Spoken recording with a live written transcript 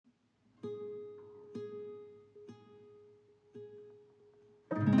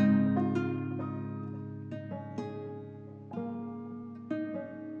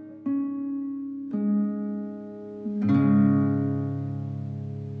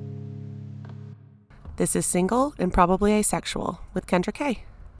This is Single and Probably Asexual with Kendra K.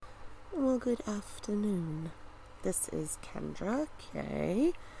 Well, good afternoon. This is Kendra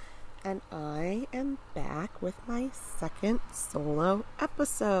K, and I am back with my second solo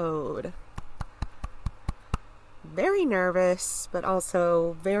episode. Very nervous, but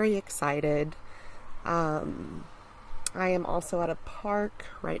also very excited. I am also at a park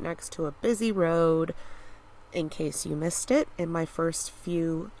right next to a busy road. In case you missed it, in my first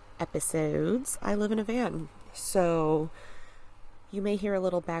few episodes, I live in a van. So you may hear a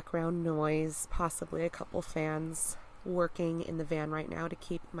little background noise, possibly a couple fans working in the van right now to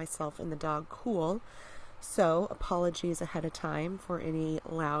keep myself and the dog cool. So apologies ahead of time for any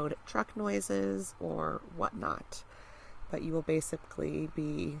loud truck noises or whatnot. But you will basically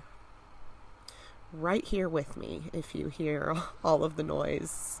be right here with me if you hear all of the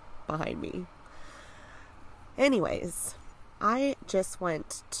noise behind me. Anyways, I just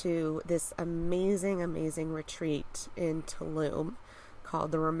went to this amazing retreat in Tulum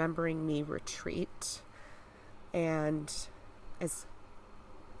called the Remembering Me Retreat. And as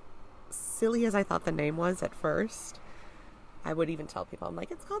silly as I thought the name was at first, I would even tell people, I'm like,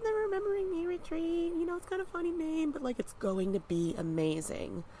 it's called the Remembering Me Retreat. You know, it's got a funny name, but like it's going to be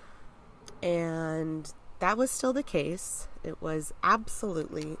amazing. And that was still the case. It was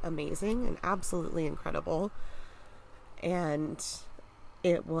absolutely amazing and absolutely incredible. And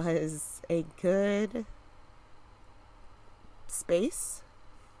it was a good space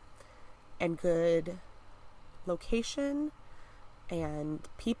and good location and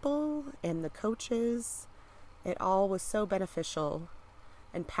people and the coaches. It all was so beneficial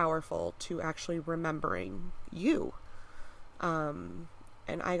and powerful to actually remembering you. And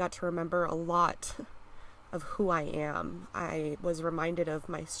I got to remember a lot of who I am. I was reminded of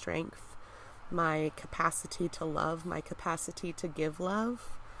my strength, my capacity to love, my capacity to give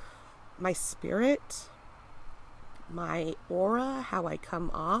love, my spirit, my aura, how I come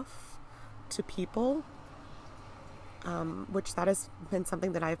off to people, which that has been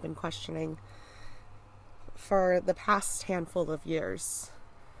something that I've been questioning for the past handful of years,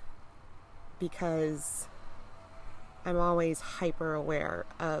 because I'm always hyper aware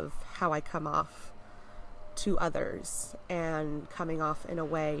of how I come off to others and coming off in a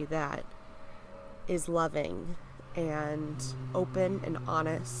way that is loving and open and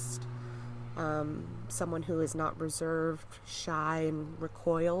honest. Someone who is not reserved, shy, and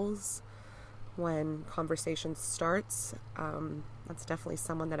recoils when conversation starts. That's definitely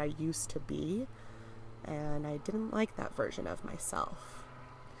someone that I used to be, and I didn't like that version of myself.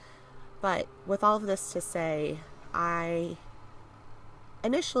 But with all of this to say,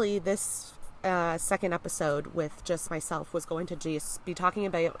 initially this second episode with just myself was going to just be talking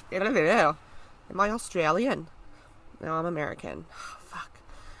about, am I Australian? No, I'm American. Oh, fuck.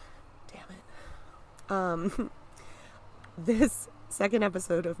 Damn it. This second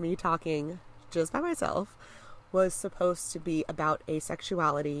episode of me talking just by myself was supposed to be about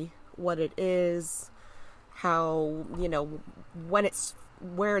asexuality, what it is, how,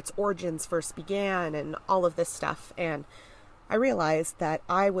 where its origins first began, and all of this stuff. And I realized that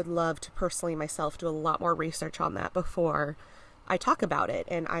I would love to personally myself do a lot more research on that before I talk about it.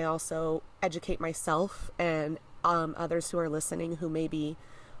 And I also educate myself and others who are listening who maybe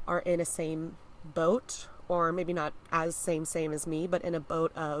are in a same boat, or maybe not as same as me, but in a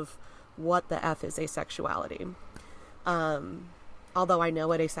boat of what the F is asexuality. Although I know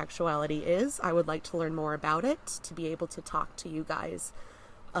what asexuality is, I would like to learn more about it to be able to talk to you guys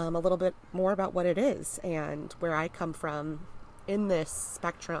a little bit more about what it is and where I come from in this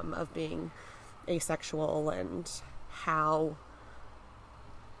spectrum of being asexual, and how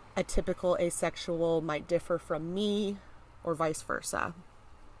a typical asexual might differ from me or vice versa.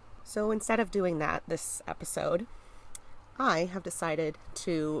 So instead of doing that this episode, I have decided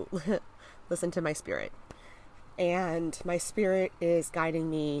to listen to my spirit. And my spirit is guiding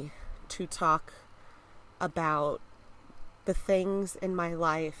me to talk about the things in my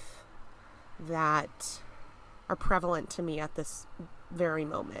life that are prevalent to me at this very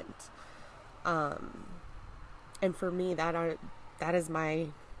moment. And for me, those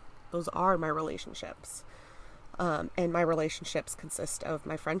are my relationships. And my relationships consist of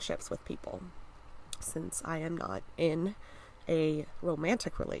my friendships with people. Since I am not in a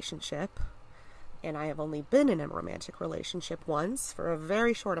romantic relationship, and I have only been in a romantic relationship once for a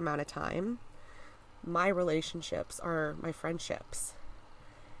very short amount of time, my relationships are my friendships.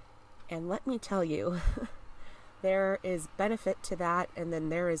 And let me tell you, there is benefit to that, and then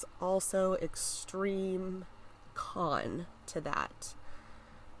there is also extreme con to that.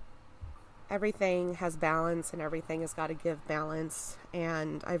 everything has balance and everything has got to give balance.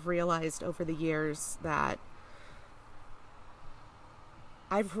 And I've realized over the years that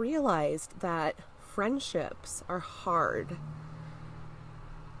friendships are hard.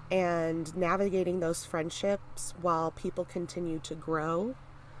 And navigating those friendships while people continue to grow,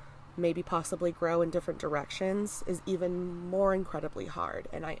 maybe possibly grow in different directions, is even more incredibly hard.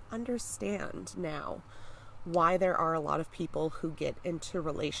 And I understand now why there are a lot of people who get into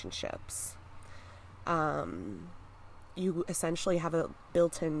relationships. You essentially have a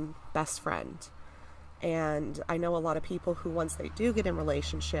built-in best friend. And I know a lot of people who, once they do get in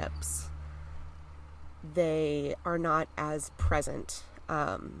relationships, they are not as present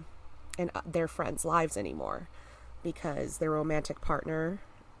in their friends' lives anymore because their romantic partner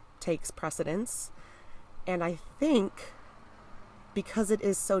takes precedence. And I think because it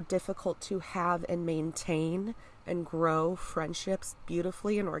is so difficult to have and maintain and grow friendships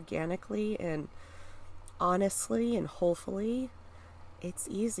beautifully and organically and honestly and wholefully, it's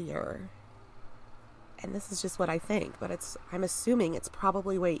easier. And this is just what I think, but I'm assuming it's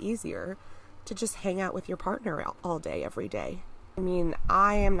probably way easier to just hang out with your partner all day, every day. I mean,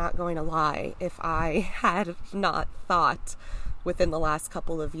 I am not going to lie. If I had not thought within the last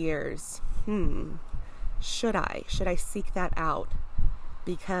couple of years, should I seek that out?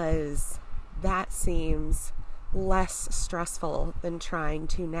 Because that seems less stressful than trying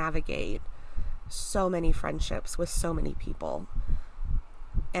to navigate so many friendships with so many people.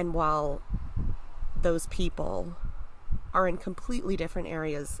 And while those people are in completely different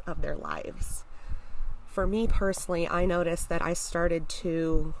areas of their lives. For me personally, I noticed that I started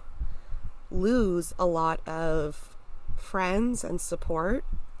to lose a lot of friends and support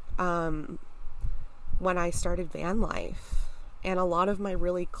when I started van life. And a lot of my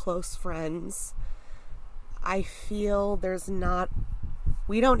really close friends, I feel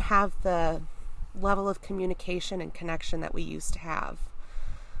we don't have the level of communication and connection that we used to have.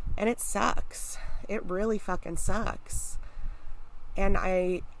 And it sucks. It really fucking sucks. And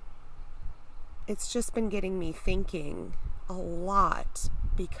it's just been getting me thinking a lot,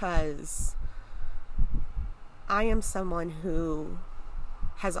 because I am someone who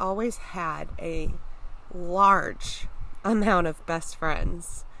has always had a large amount of best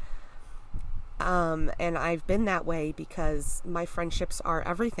friends. And I've been that way because my friendships are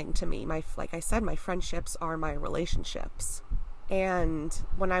everything to me. Like I said, my friendships are my relationships. And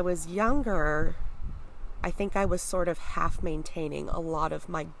when I was younger, I think I was sort of half maintaining a lot of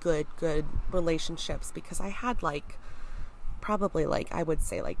my good relationships, because I had probably I would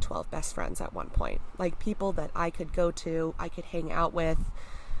say 12 best friends at one point. Like people that I could go to, I could hang out with.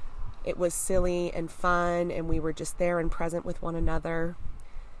 It was silly and fun, and we were just there and present with one another.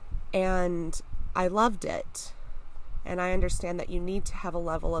 And I loved it. And I understand that you need to have a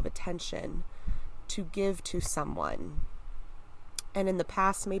level of attention to give to someone. And in the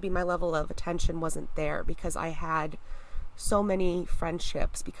past, maybe my level of attention wasn't there because I had so many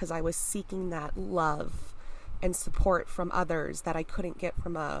friendships, because I was seeking that love and support from others that I couldn't get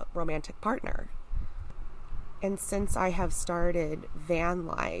from a romantic partner. And since I have started van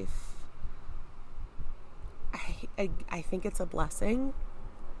life, I think it's a blessing.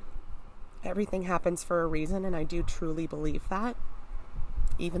 Everything happens for a reason, and I do truly believe that.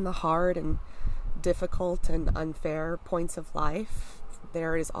 Even the hard and difficult and unfair points of life,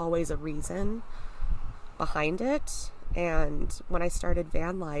 there is always a reason behind it. And when I started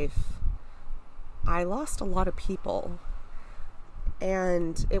van life, I lost a lot of people,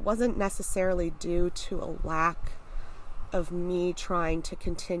 and it wasn't necessarily due to a lack of me trying to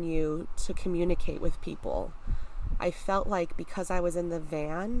continue to communicate with people. I felt like because I was in the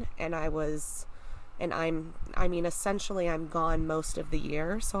van and essentially I'm gone most of the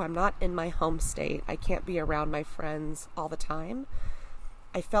year, so I'm not in my home state. I can't be around my friends all the time.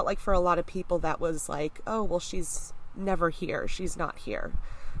 I felt like for a lot of people that was like, oh, well, she's never here. She's not here.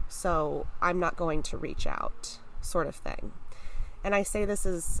 So I'm not going to reach out, sort of thing. And I say this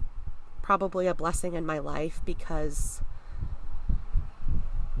is probably a blessing in my life, because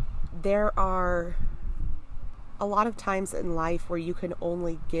there are a lot of times in life where you can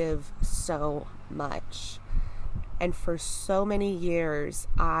only give so much. And for so many years,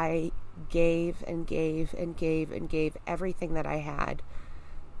 I gave and gave and gave and gave everything that I had.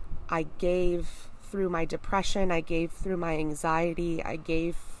 I gave through my depression. I gave through my anxiety. I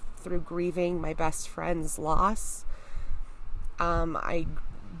gave through grieving my best friend's loss. I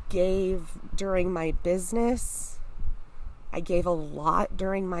gave during my business. I gave a lot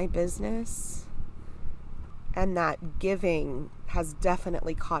during my business. And that giving has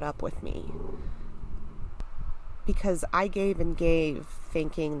definitely caught up with me. because I gave and gave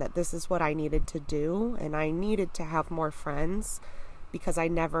thinking that this is what I needed to do, and I needed to have more friends because I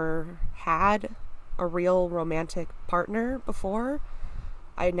never had a real romantic partner before.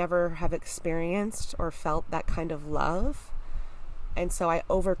 I never have experienced or felt that kind of love. And so I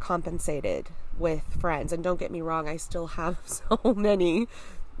overcompensated with friends. And don't get me wrong, I still have so many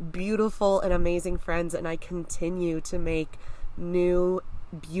beautiful and amazing friends, and I continue to make new,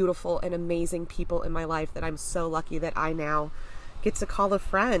 beautiful, and amazing people in my life that I'm so lucky that I now get to call a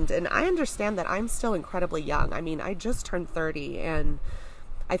friend. And I understand that I'm still incredibly young. I mean, I just turned 30, and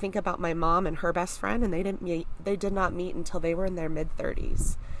I think about my mom and her best friend, and they did not meet until they were in their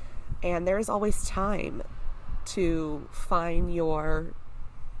mid-30s. And there is always time to find your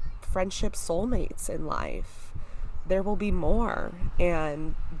friendship soulmates in life. There will be more,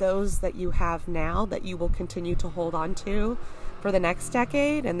 and those that you have now that you will continue to hold on to for the next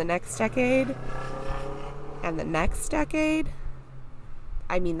decade and the next decade and the next decade,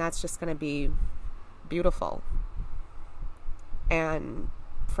 I mean, that's just going to be beautiful. And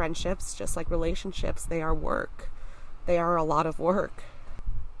friendships, just like relationships, they are work. They are a lot of work.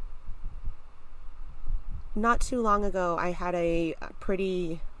 Not too long ago, I had a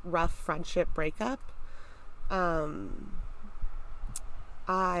pretty rough friendship breakup.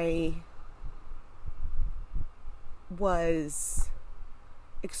 I was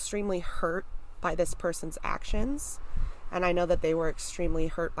extremely hurt by this person's actions, and I know that they were extremely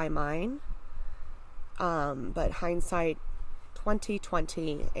hurt by mine. But hindsight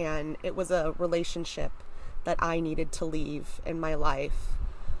 2020, and it was a relationship that I needed to leave in my life.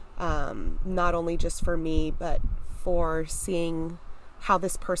 Not only just for me, but for seeing how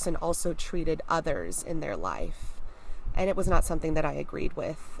this person also treated others in their life. And it was not something that I agreed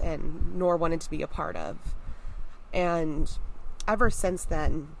with, and nor wanted to be a part of. And ever since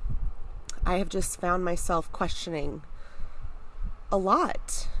then, I have just found myself questioning a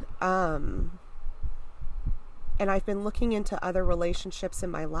lot. And I've been looking into other relationships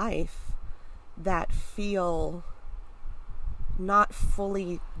in my life that feel not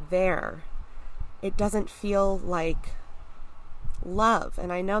fully there. It doesn't feel like love.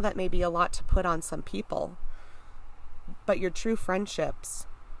 And I know that may be a lot to put on some people, but your true friendships,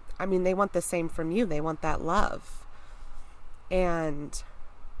 I mean, they want the same from you. They want that love. And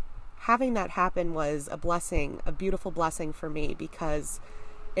having that happen was a blessing, a beautiful blessing for me, because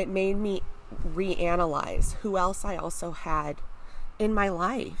it made me reanalyze who else I also had in my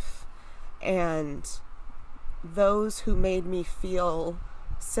life, and those who made me feel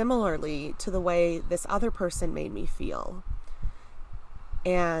similarly to the way this other person made me feel.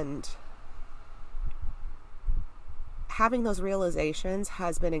 And having those realizations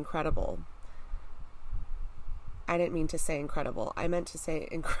has been incredible. I didn't mean to say incredible. I meant to say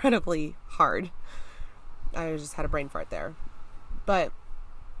incredibly hard. I just had a brain fart there. But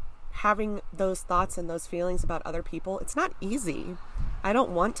having those thoughts and those feelings about other people, it's not easy. I don't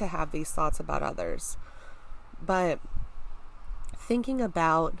want to have these thoughts about others. But thinking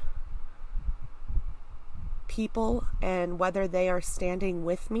about people and whether they are standing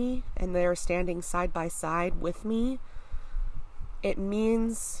with me and they are standing side by side with me, it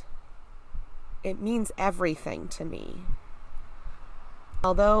means everything to me.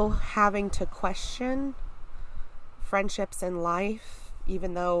 Although having to question friendships in life,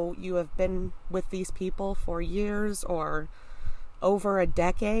 even though you have been with these people for years or over a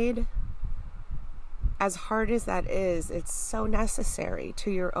decade, as hard as that is, it's so necessary to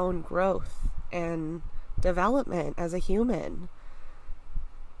your own growth and development as a human.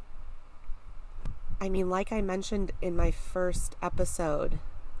 I mean, like I mentioned in my first episode,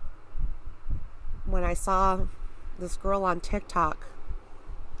 when I saw this girl on TikTok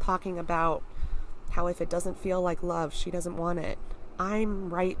talking about how if it doesn't feel like love, she doesn't want it.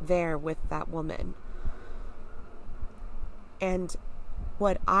 I'm right there with that woman. And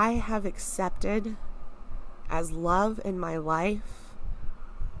what I have accepted as love in my life,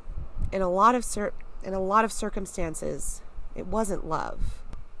 in a lot of circumstances, it wasn't love.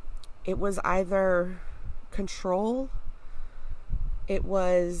 It was either control, it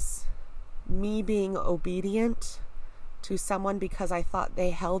was me being obedient to someone because I thought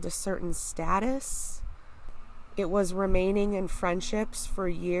they held a certain status. It was remaining in friendships for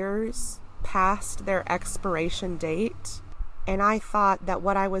years past their expiration date. And I thought that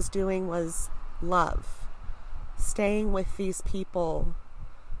what I was doing was love. Staying with these people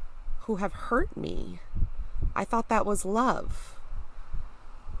who have hurt me. I thought that was love.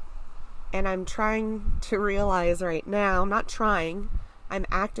 And I'm trying to realize right now, I'm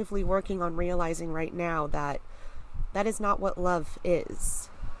actively working on realizing right now that that is not what love is.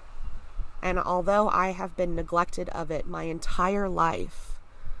 And although I have been neglected of it my entire life,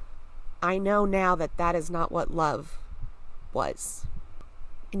 I know now that that is not what love was.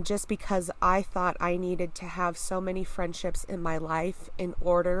 And just because I thought I needed to have so many friendships in my life in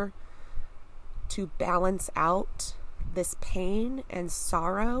order to balance out this pain and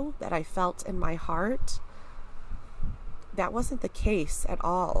sorrow that I felt in my heart, that wasn't the case at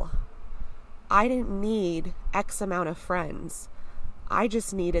all. I didn't need X amount of friends. I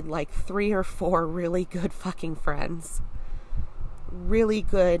just needed like 3 or 4 really good fucking friends. Really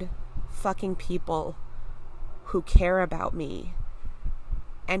good fucking people who care about me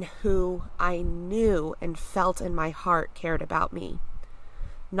and who I knew and felt in my heart cared about me.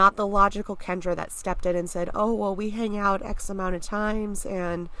 Not the logical Kendra that stepped in and said, oh, well, we hang out X amount of times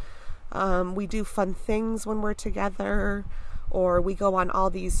and we do fun things when we're together, or we go on all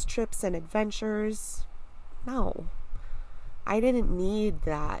these trips and adventures. No, I didn't need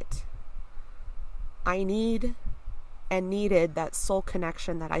that. I needed that soul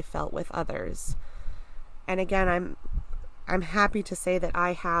connection that I felt with others. And again, I'm happy to say that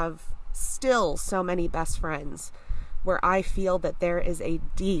I have still so many best friends where I feel that there is a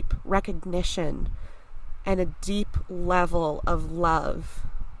deep recognition and a deep level of love.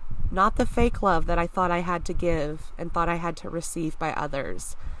 Not the fake love that I thought I had to give and thought I had to receive by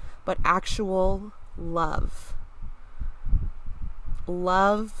others, but actual love.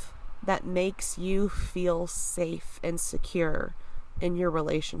 Love that makes you feel safe and secure in your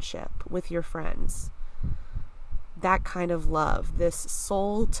relationship with your friends. That kind of love, this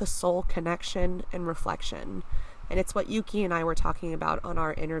soul-to-soul connection and reflection. And it's what Yuki and I were talking about on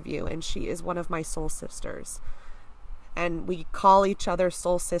our interview, and she is one of my soul sisters. And we call each other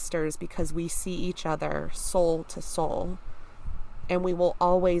soul sisters because we see each other soul to soul, and we will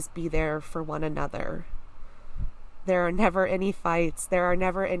always be there for one another. There are never any fights, there are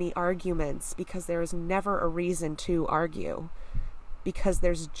never any arguments, because there is never a reason to argue, because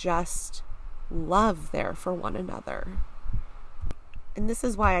there's just love there for one another. And this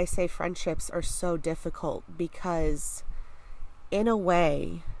is why I say friendships are so difficult, because in a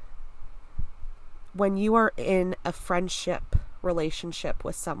way, when you are in a friendship relationship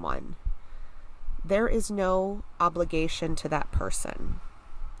with someone, there is no obligation to that person.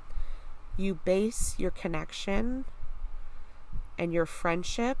 You base your connection and your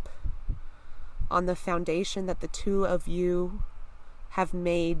friendship on the foundation that the two of you have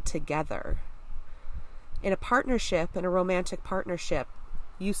made together. In a partnership, in a romantic partnership,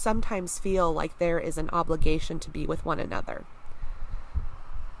 you sometimes feel like there is an obligation to be with one another.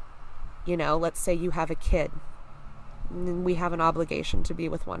 You know, let's say you have a kid, and we have an obligation to be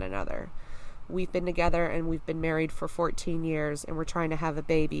with one another. We've been together and we've been married for 14 years and we're trying to have a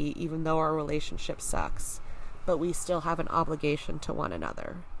baby, even though our relationship sucks, but we still have an obligation to one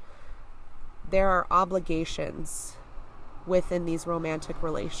another. There are obligations within these romantic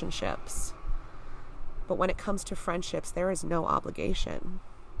relationships. But when it comes to friendships, there is no obligation.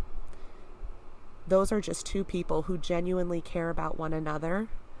 Those are just two people who genuinely care about one another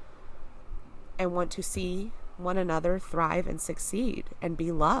and want to see one another thrive and succeed and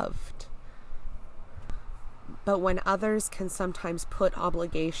be loved. But when others can sometimes put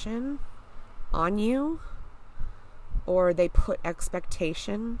obligation on you, or they put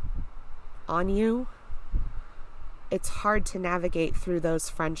expectation on you, it's hard to navigate through those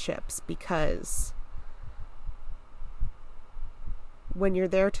friendships, because when you're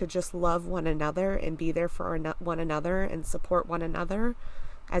there to just love one another and be there for one another and support one another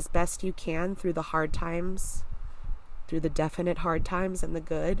as best you can through the hard times, through the definite hard times and the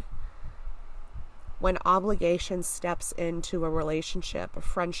good, when obligation steps into a relationship, a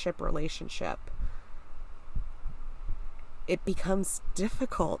friendship relationship, it becomes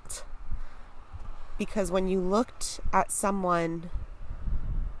difficult. Because when you looked at someone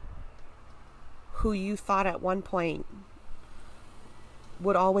who you thought at one point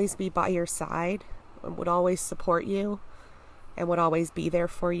would always be by your side and would always support you and would always be there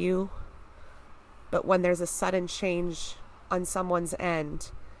for you, but when there's a sudden change on someone's end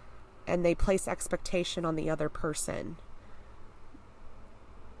and they place expectation on the other person,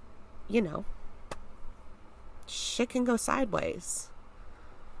 you know, shit can go sideways.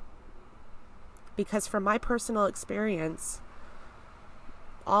 Because from my personal experience,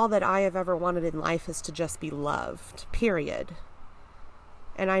 all that I have ever wanted in life is to just be loved, period.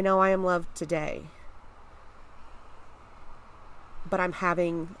 And I know I am loved today, but I'm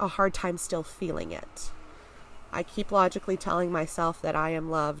having a hard time still feeling it. I keep logically telling myself that I am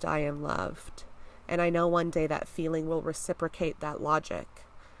loved, and I know one day that feeling will reciprocate that logic.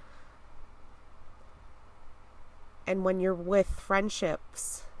 And when you're with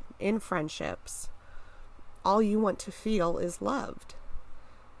friendships in friendships, all you want to feel is loved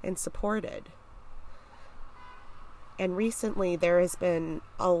and supported. And recently there has been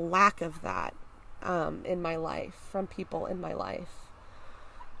a lack of that in my life, from people in my life.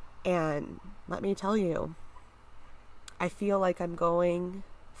 And let me tell you, I feel like I'm going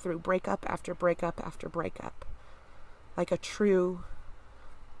through breakup after breakup after breakup. Like a true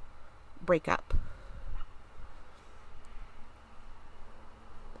breakup.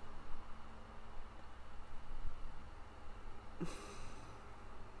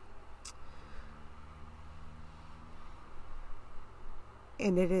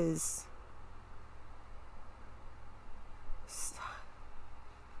 And it is,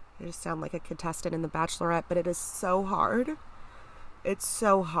 I just sound like a contestant in The Bachelorette, but it is so hard. It's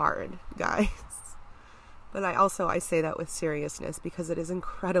so hard, guys. But I say that with seriousness, because it is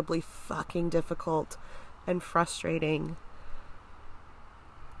incredibly fucking difficult and frustrating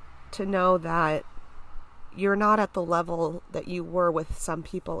to know that you're not at the level that you were with some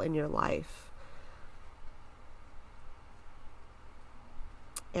people in your life.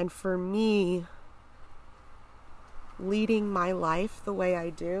 And for me, leading my life the way I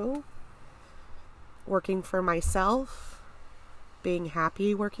do, working for myself, being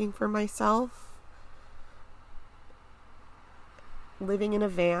happy working for myself, living in a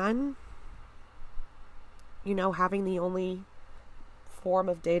van, having the only form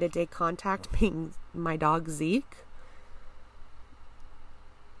of day-to-day contact being my dog Zeke.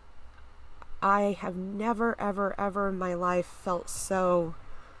 I have never, ever, ever in my life felt so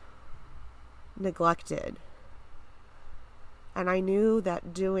neglected. And I knew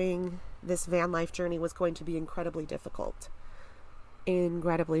that doing this van life journey was going to be incredibly difficult. And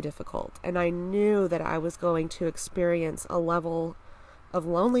I knew that I was going to experience a level of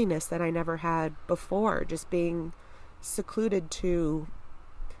loneliness that I never had before, just being secluded to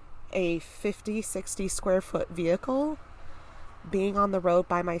a 50, 60 square foot vehicle, being on the road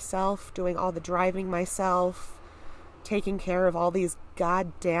by myself, doing all the driving myself, taking care of all these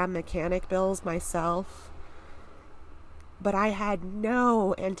goddamn mechanic bills myself. But I had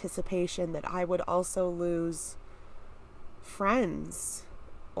no anticipation that I would also lose friends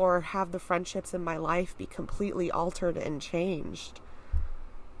or have the friendships in my life be completely altered and changed.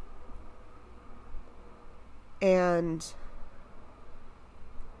 And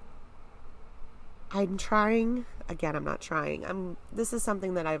this is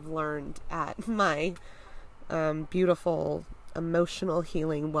something that I've learned at my beautiful emotional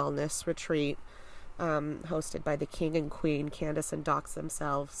healing wellness retreat hosted by the King and Queen, Candace and Docs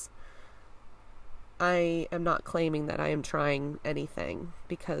themselves. I am not claiming that I am trying anything,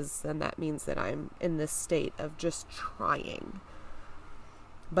 because then that means that I'm in this state of just trying.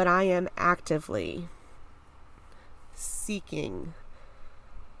 But I am actively seeking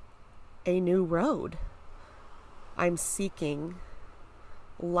a new road. I'm seeking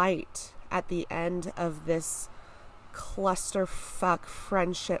light at the end of this clusterfuck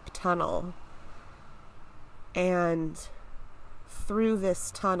friendship tunnel. And through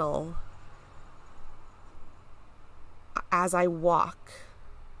this tunnel, as I walk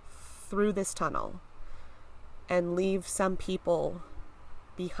through this tunnel and leave some people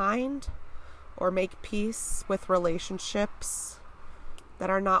behind, or make peace with relationships that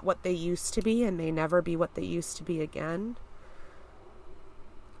are not what they used to be and may never be what they used to be again,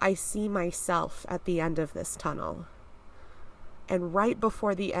 I see myself at the end of this tunnel. And right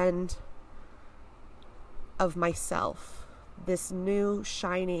before the end of myself, this new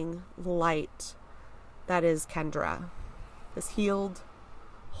shining light that is Kendra, this healed,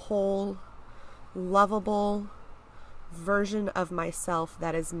 whole, lovable version of myself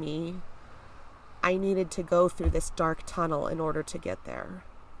that is me, I needed to go through this dark tunnel in order to get there.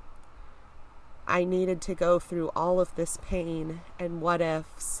 I needed to go through all of this pain and what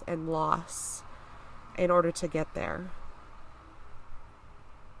ifs and loss in order to get there.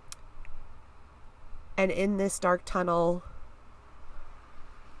 And in this dark tunnel,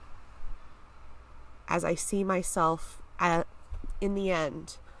 as I see myself in the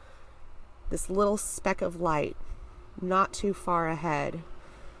end, this little speck of light, not too far ahead,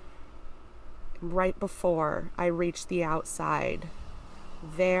 right before I reach the outside,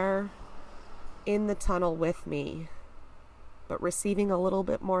 there in the tunnel with me, but receiving a little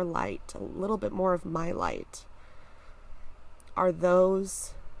bit more light, a little bit more of my light, are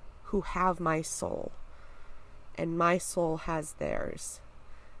those who have my soul, and my soul has theirs.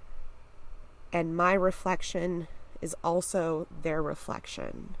 And my reflection is also their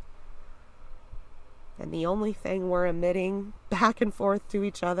reflection. And the only thing we're emitting back and forth to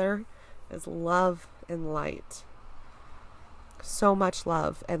each other is love and light. so much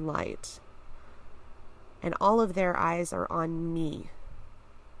love and light. And all of their eyes are on me.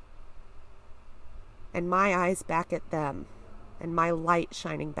 And my eyes back at them. And my light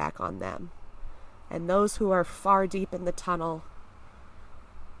shining back on them. And those who are far deep in the tunnel,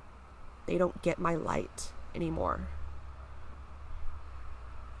 they don't get my light anymore.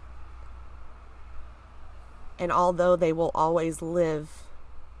 And although they will always live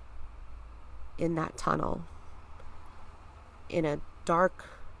in that tunnel, in a dark,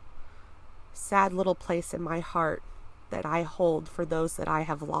 sad little place in my heart that I hold for those that I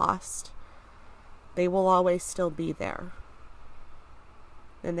have lost, they will always still be there.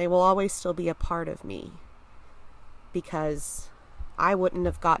 And they will always still be a part of me, because I wouldn't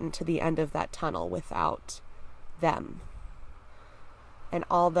have gotten to the end of that tunnel without them. And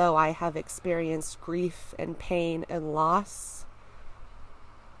although I have experienced grief and pain and loss,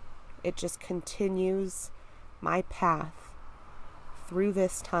 it just continues my path through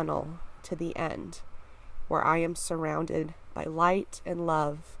this tunnel to the end, where I am surrounded by light and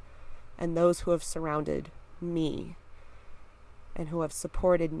love, and those who have surrounded me, and who have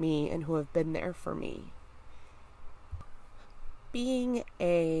supported me, and who have been there for me. Being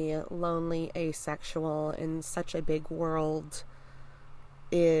a lonely asexual in such a big world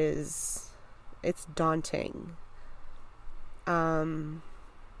it's daunting. And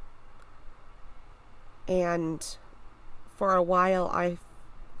for a while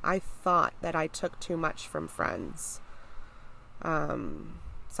I thought that I took too much from friends.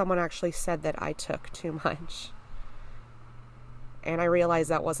 Someone actually said that I took too much. And I realized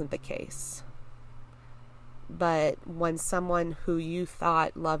that wasn't the case. But when someone who you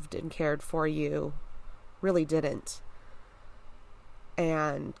thought loved and cared for you really didn't,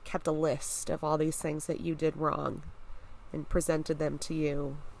 and kept a list of all these things that you did wrong and presented them to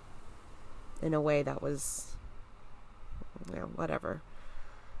you in a way that was, whatever.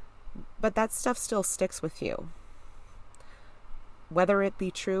 But that stuff still sticks with you. Whether it be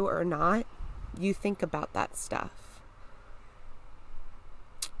true or not, you think about that stuff.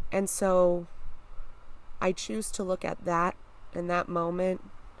 And so I choose to look at that and that moment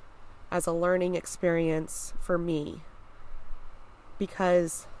as a learning experience for me,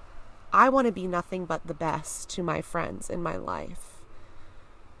 because I want to be nothing but the best to my friends in my life.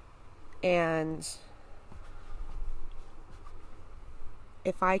 And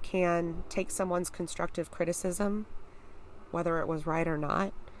if I can take someone's constructive criticism, whether it was right or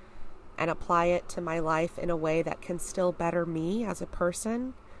not, and apply it to my life in a way that can still better me as a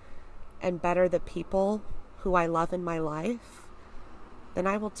person and better the people who I love in my life, then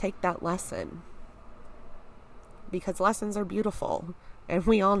I will take that lesson. Because lessons are beautiful, and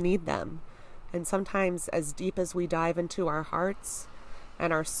we all need them. And sometimes, as deep as we dive into our hearts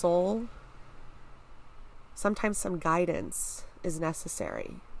and our soul, sometimes some guidance is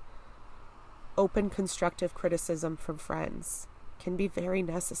necessary. Open, constructive criticism from friends can be very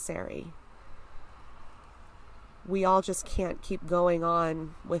necessary. We all just can't keep going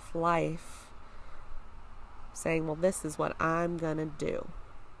on with life saying, well, this is what I'm gonna do.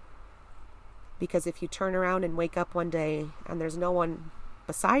 Because if you turn around and wake up one day and there's no one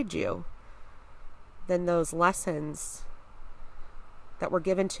beside you, then those lessons that were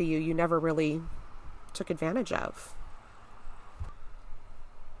given to you, you never really took advantage of.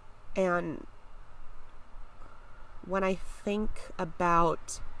 And when I think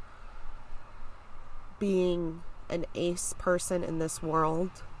about being an ace person in this world,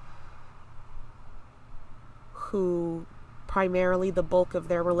 who primarily the bulk of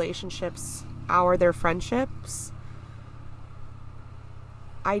their relationships are their friendships,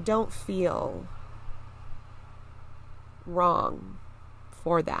 I don't feel wrong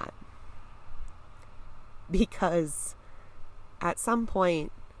for that. Because at some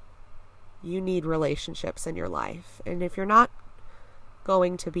point, you need relationships in your life. And if you're not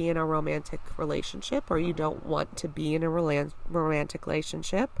going to be in a romantic relationship, or you don't want to be in a romantic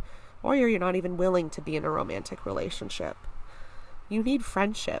relationship, or you're not even willing to be in a romantic relationship, you need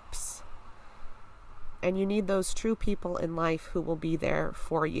friendships. And you need those true people in life who will be there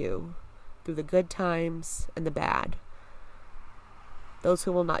for you through the good times and the bad. Those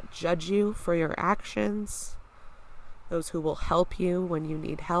who will not judge you for your actions. Those who will help you when you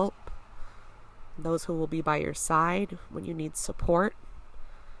need help. Those who will be by your side when you need support.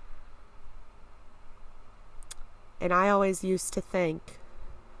 And I always used to think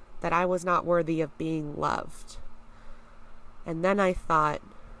that I was not worthy of being loved. And then I thought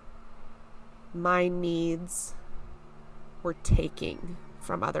my needs were taking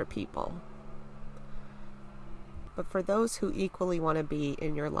from other people. But for those who equally want to be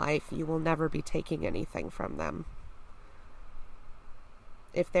in your life, you will never be taking anything from them.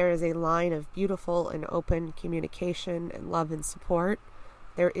 if there is a line of beautiful and open communication and love and support,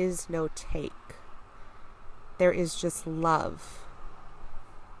 there is no take. There is just love.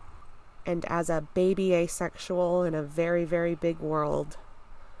 And as a baby asexual in a very, very big world,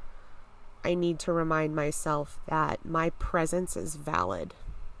 I need to remind myself that my presence is valid.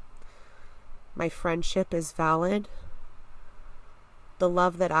 My friendship is valid. The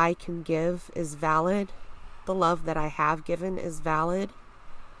love that I can give is valid. The love that I have given is valid.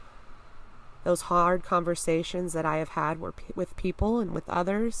 Those hard conversations that I have had with people and with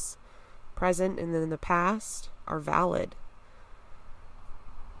others, present and in the past, are valid.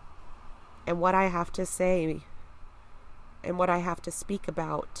 And what I have to say and what I have to speak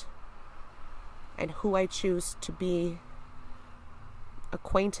about and who I choose to be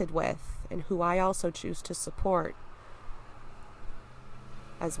acquainted with and who I also choose to support,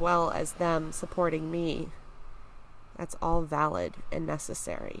 as well as them supporting me, that's all valid and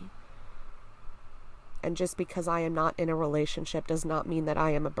necessary. And just because I am not in a relationship does not mean that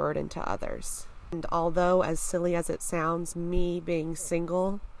I am a burden to others. And although, as silly as it sounds, me being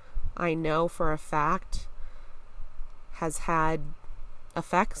single, I know for a fact, has had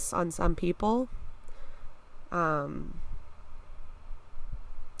effects on some people.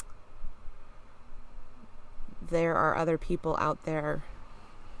 There are other people out there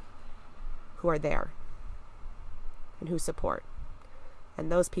who are there and who support.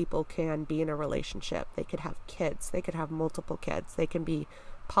 And those people can be in a relationship. They could have kids. They could have multiple kids. They can be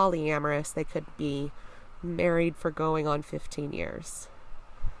polyamorous. They could be married for going on 15 years.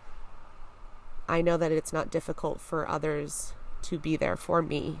 I know that it's not difficult for others to be there for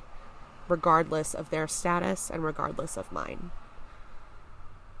me, regardless of their status and regardless of mine.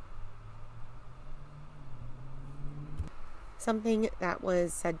 Something that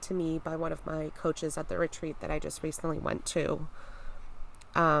was said to me by one of my coaches at the retreat that I just recently went to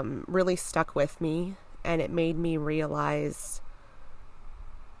really stuck with me, and it made me realize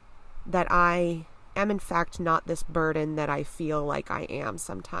that I am in fact not this burden that I feel like I am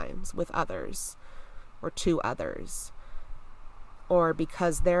sometimes with others or to others, or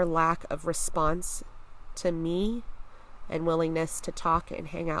because their lack of response to me and willingness to talk and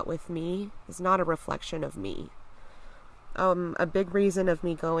hang out with me is not a reflection of me. A big reason of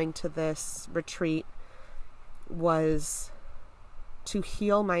me going to this retreat was to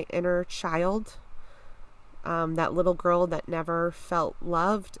heal my inner child, that little girl that never felt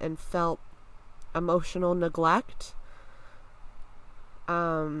loved and felt emotional neglect.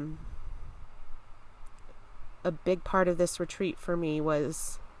 A big part of this retreat for me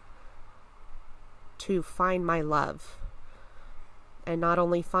was to find my love, and not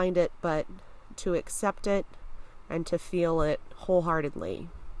only find it, but to accept it and to feel it wholeheartedly.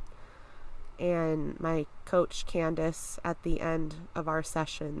 And my coach, Candace, at the end of our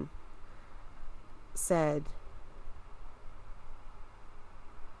session said,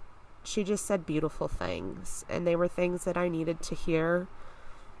 she just said beautiful things, and they were things that I needed to hear.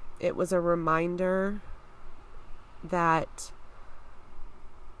 It was a reminder that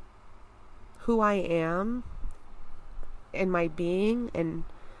who I am in my being and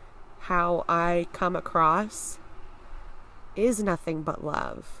how I come across is nothing but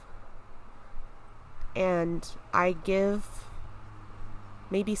love. And I give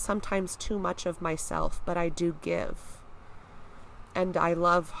maybe sometimes too much of myself, but I do give. And I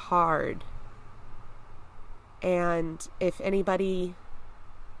love hard. And if anybody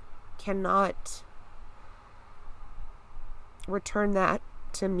cannot return that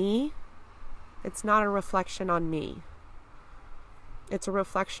to me, it's not a reflection on me. It's a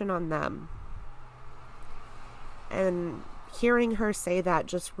reflection on them. And hearing her say that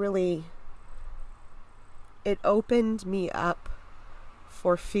just really, it opened me up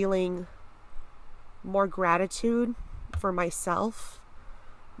for feeling more gratitude for myself,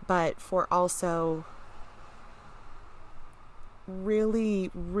 but for also really,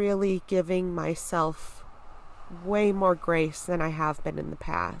 really giving myself way more grace than I have been in the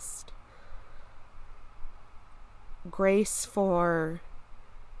past. Grace for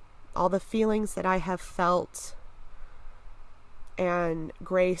all the feelings that I have felt, and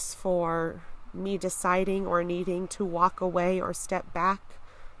grace for me deciding or needing to walk away or step back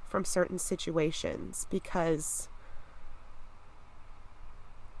from certain situations, because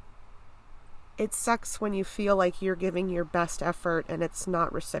it sucks when you feel like you're giving your best effort and it's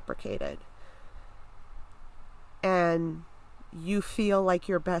not reciprocated. And you feel like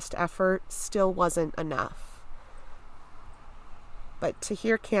your best effort still wasn't enough. But to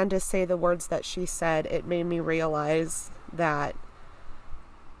hear Candace say the words that she said, it made me realize that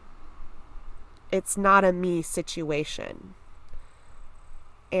it's not a me situation.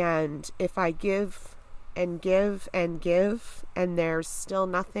 And if I give and give and give and there's still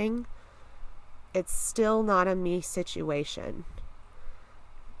nothing, it's still not a me situation.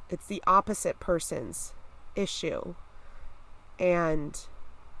 It's the opposite person's issue. And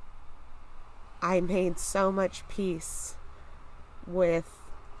I made so much peace with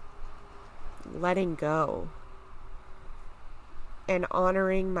letting go and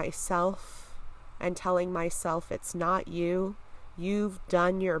honoring myself and telling myself it's not you. You've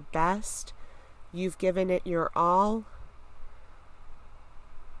done your best. You've given it your all.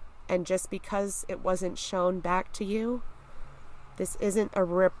 And just because it wasn't shown back to you, this isn't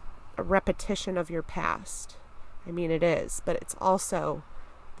a repetition of your past. I mean, it is, but it's also,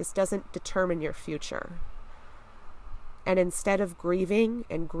 this doesn't determine your future. And instead of grieving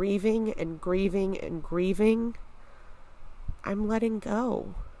and grieving and grieving and grieving, I'm letting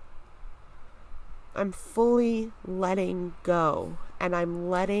go. I'm fully letting go. And I'm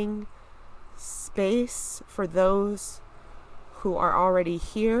letting space for those who are already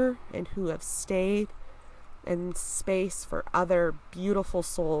here and who have stayed, and space for other beautiful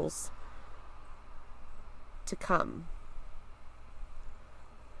souls to come.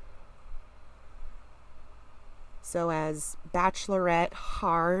 So as bachelorette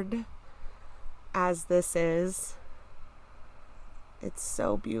hard as this is, it's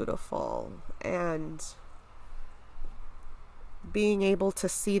so beautiful, and being able to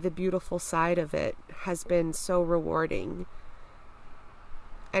see the beautiful side of it has been so rewarding.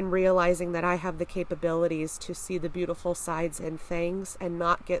 And realizing that I have the capabilities to see the beautiful sides in things and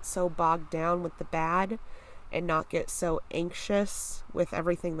not get so bogged down with the bad and not get so anxious with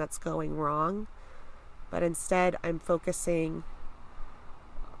everything that's going wrong. But instead, I'm focusing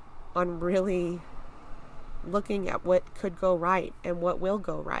on really looking at what could go right and what will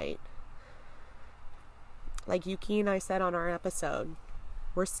go right. Like Yuki and I said on our episode,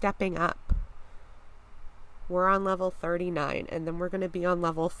 we're stepping up. We're on level 39, and then we're going to be on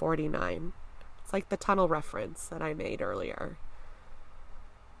level 49. It's like the tunnel reference that I made earlier.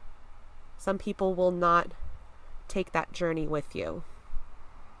 Some people will not take that journey with you,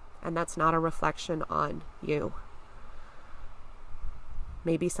 and that's not a reflection on you.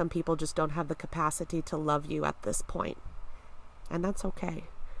 Maybe some people just don't have the capacity to love you at this point, and that's okay.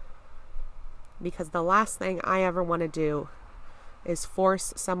 Because the last thing I ever want to do is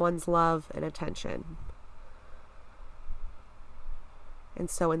force someone's love and attention. And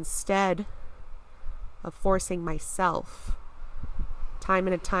so instead of forcing myself time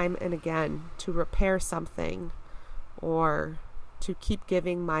and again to repair something or to keep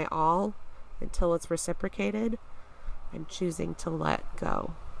giving my all until it's reciprocated, I'm choosing to let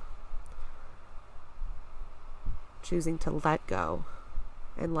go. Choosing to let go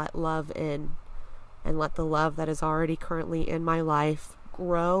and let love in, and let the love that is already currently in my life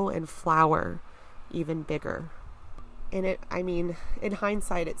grow and flower even bigger. And in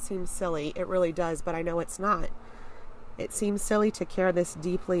hindsight, it seems silly. It really does, but I know it's not. It seems silly to care this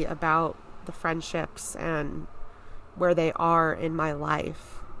deeply about the friendships and where they are in my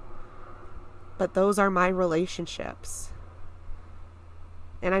life. But those are my relationships.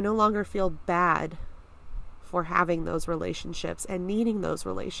 And I no longer feel bad for having those relationships and needing those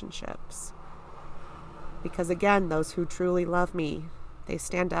relationships. Because again, those who truly love me, they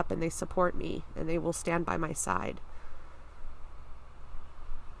stand up and they support me, and they will stand by my side.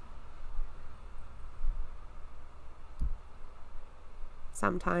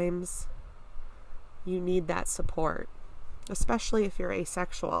 Sometimes you need that support, especially if you're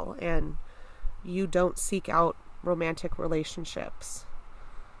asexual and you don't seek out romantic relationships.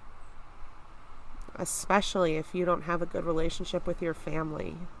 Especially if you don't have a good relationship with your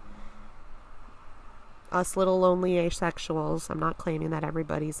family. Us little lonely asexuals, I'm not claiming that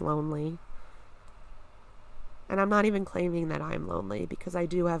everybody's lonely. And I'm not even claiming that I'm lonely, because I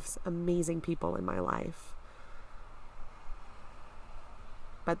do have amazing people in my life.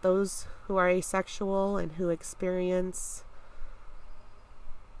 But those who are asexual and who experience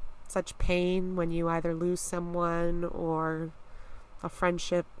such pain when you either lose someone or a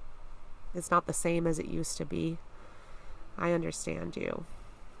friendship is not the same as it used to be, I understand you.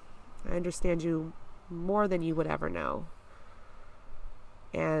 I understand you more than you would ever know.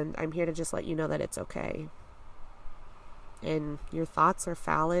 And I'm here to just let you know that it's okay. And your thoughts are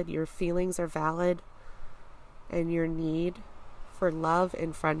valid, your feelings are valid, and your need for love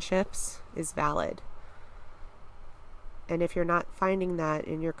and friendships is valid. And if you're not finding that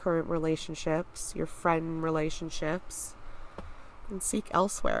in your current relationships, your friend relationships, then seek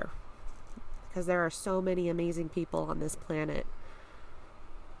elsewhere. Because there are so many amazing people on this planet.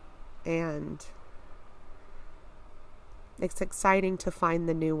 And it's exciting to find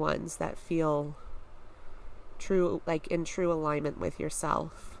the new ones that feel true, like in true alignment with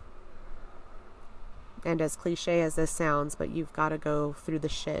yourself. And as cliche as this sounds, but you've got to go through the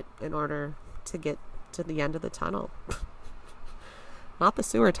shit in order to get to the end of the tunnel. Not the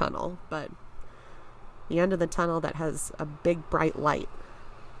sewer tunnel, but the end of the tunnel that has a big bright light.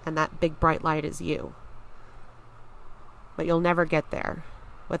 And that big bright light is you. But you'll never get there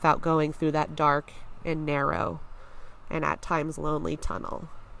without going through that dark and narrow and at times lonely tunnel.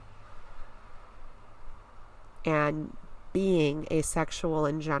 And being asexual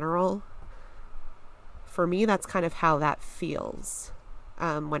in general, for me, that's kind of how that feels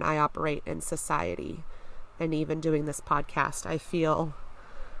when I operate in society. And even doing this podcast, I feel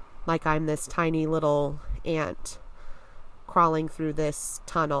like I'm this tiny little ant crawling through this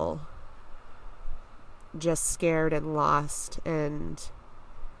tunnel, just scared and lost and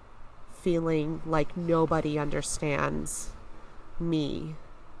feeling like nobody understands me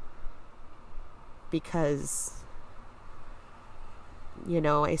because,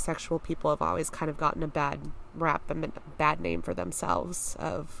 asexual people have always kind of gotten a bad rap and a bad name for themselves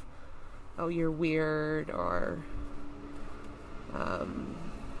of, oh, you're weird, or,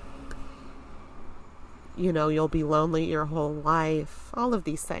 you'll be lonely your whole life, all of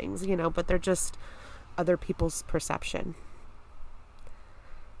these things, but they're just other people's perception.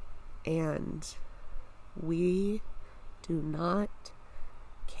 And we do not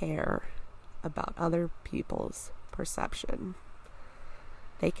care about other people's perception.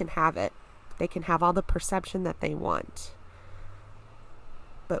 They can have it. They can have all the perception that they want.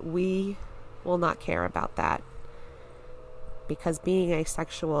 But we will not care about that. Because being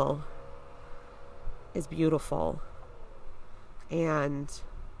asexual is beautiful. And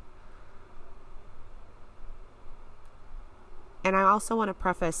I also want to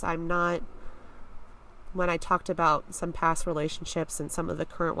preface, when I talked about some past relationships and some of the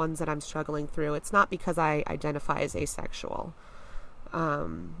current ones that I'm struggling through, it's not because I identify as asexual.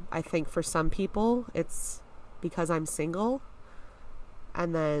 I think for some people, it's because I'm single.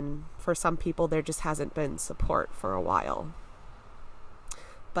 And then for some people, there just hasn't been support for a while.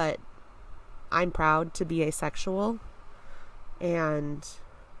 But I'm proud to be asexual. And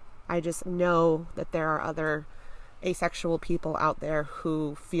I just know that there are other asexual people out there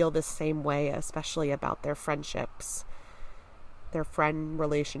who feel the same way, especially about their friendships, their friend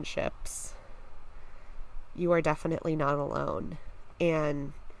relationships. You are definitely not alone.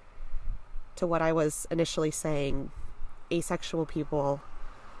 And to what I was initially saying, asexual people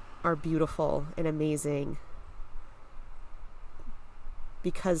are beautiful and amazing,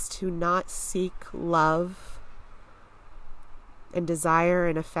 because to not seek love and desire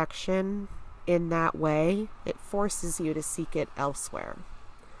and affection in that way, it forces you to seek it elsewhere.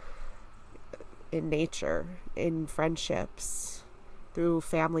 In nature, in friendships, through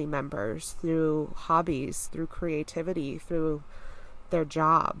family members, through hobbies, through creativity, through their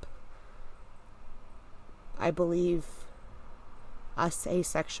job. I believe us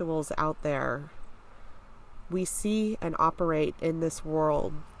asexuals out there, we see and operate in this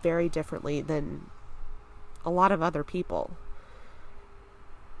world very differently than a lot of other people.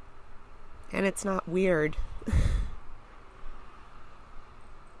 And it's not weird.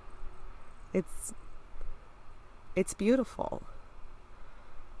 It's beautiful.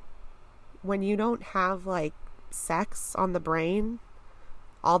 When you don't have sex on the brain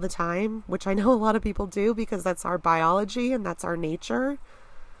all the time, which I know a lot of people do because that's our biology and that's our nature.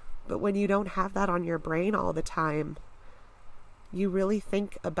 But when you don't have that on your brain all the time, you really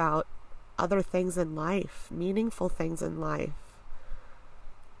think about other things in life, meaningful things in life,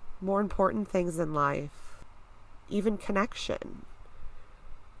 more important things in life, even connection.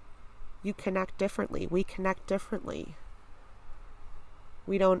 You connect differently. We connect differently.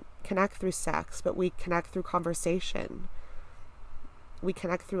 We don't connect through sex, but we connect through conversation. We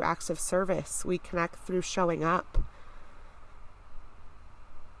connect through acts of service. We connect through showing up.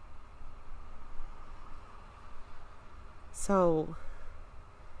 So,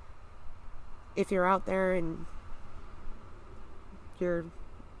 if you're out there and you're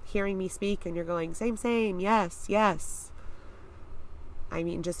hearing me speak and you're going, same, yes, I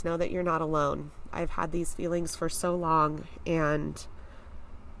mean, just know that you're not alone. I've had these feelings for so long, and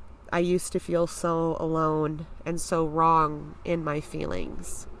I used to feel so alone and so wrong in my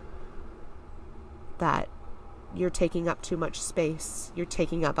feelings that you're taking up too much space. You're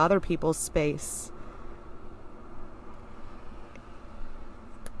taking up other people's space.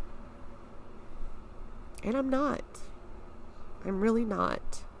 And I'm not. I'm really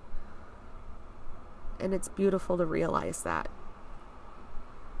not. And it's beautiful to realize that.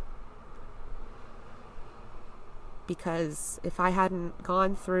 Because if I hadn't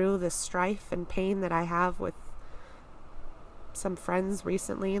gone through the strife and pain that I have with some friends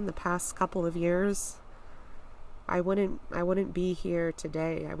recently in the past couple of years, I wouldn't be here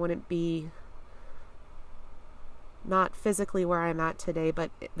today. I wouldn't be not physically where I'm at today,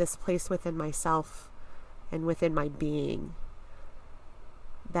 but this place within myself and within my being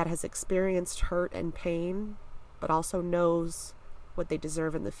that has experienced hurt and pain, but also knows what they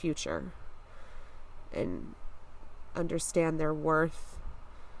deserve in the future and understand their worth,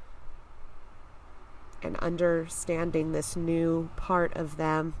 and understanding this new part of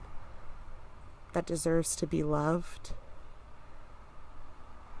them that deserves to be loved,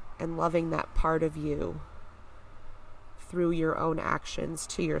 and loving that part of you through your own actions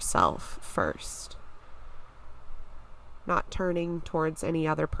to yourself first. Not turning towards any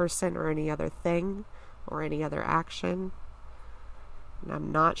other person or any other thing or any other action. And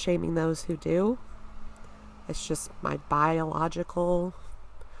I'm not shaming those who do. It's just my biological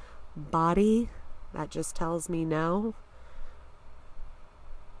body that just tells me no.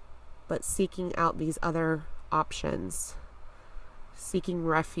 But seeking out these other options, seeking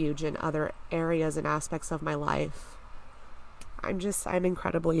refuge in other areas and aspects of my life, I'm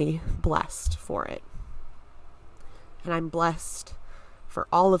incredibly blessed for it. And I'm blessed for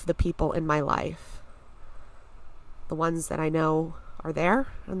all of the people in my life. The ones that I know are there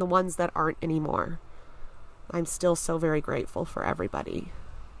and the ones that aren't anymore. I'm still so very grateful for everybody.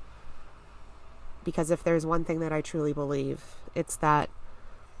 Because if there's one thing that I truly believe, it's that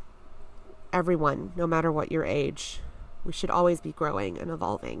everyone, no matter what your age, we should always be growing and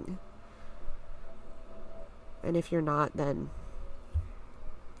evolving. And if you're not, then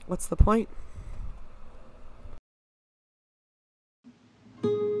what's the point?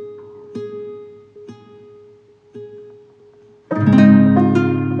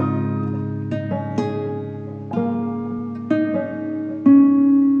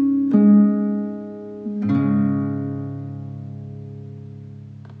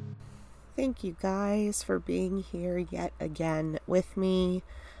 Thank you guys for being here yet again with me.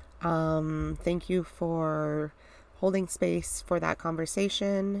 Thank you for holding space for that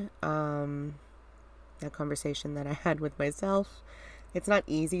conversation. That conversation that I had with myself. It's not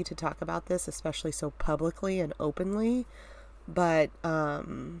easy to talk about this, especially so publicly and openly, but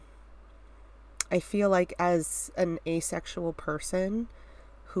I feel like as an asexual person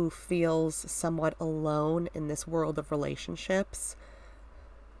who feels somewhat alone in this world of relationships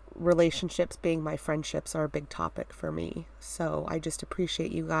being my friendships are a big topic for me. So I just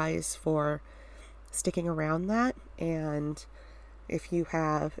appreciate you guys for sticking around that. And if you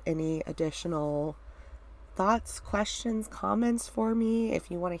have any additional thoughts, questions, comments for me, if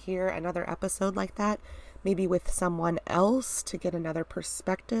you want to hear another episode like that, maybe with someone else to get another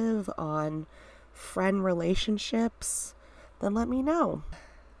perspective on friend relationships, then let me know.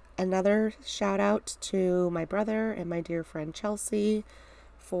 Another shout out to my brother and my dear friend Chelsea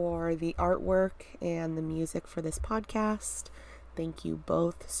for the artwork and the music for this podcast. Thank you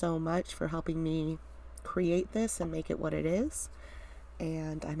both so much for helping me create this and make it what it is.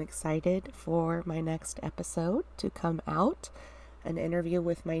 And I'm excited for my next episode to come out, an interview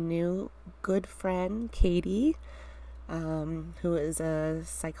with my new good friend, Katie, who is a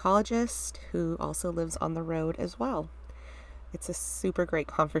psychologist who also lives on the road as well. It's a super great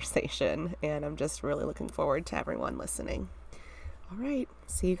conversation, and I'm just really looking forward to everyone listening. All right,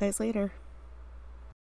 see you guys later.